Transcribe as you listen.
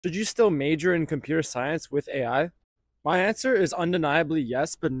Should you still major in computer science with AI? My answer is undeniably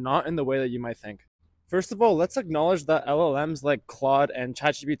yes, but not in the way that you might think. First of all, let's acknowledge that LLMs like Claude and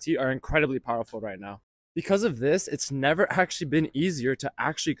ChatGPT are incredibly powerful right now. Because of this, it's never actually been easier to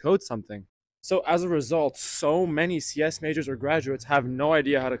actually code something. So as a result, so many CS majors or graduates have no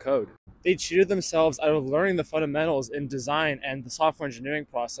idea how to code. They cheated themselves out of learning the fundamentals in design and the software engineering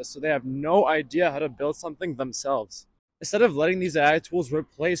process, so they have no idea how to build something themselves. Instead of letting these AI tools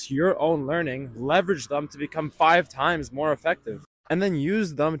replace your own learning, leverage them to become 5 times more effective, and then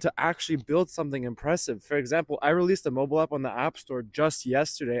use them to actually build something impressive. For example, I released a mobile app on the App Store just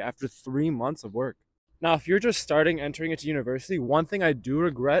yesterday after 3 months of work. Now, if you're just starting entering into university, one thing I do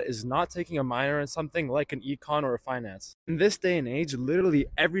regret is not taking a minor in something like an econ or a finance. In this day and age, literally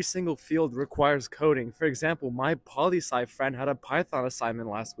every single field requires coding. For example, my poli-sci friend had a Python assignment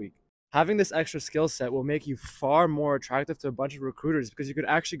last week. Having this extra skill set will make you far more attractive to a bunch of recruiters because you could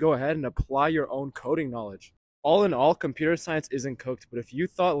actually go ahead and apply your own coding knowledge. All in all, computer science isn't cooked, but if you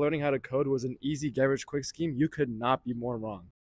thought learning how to code was an easy get rich quick scheme, you could not be more wrong.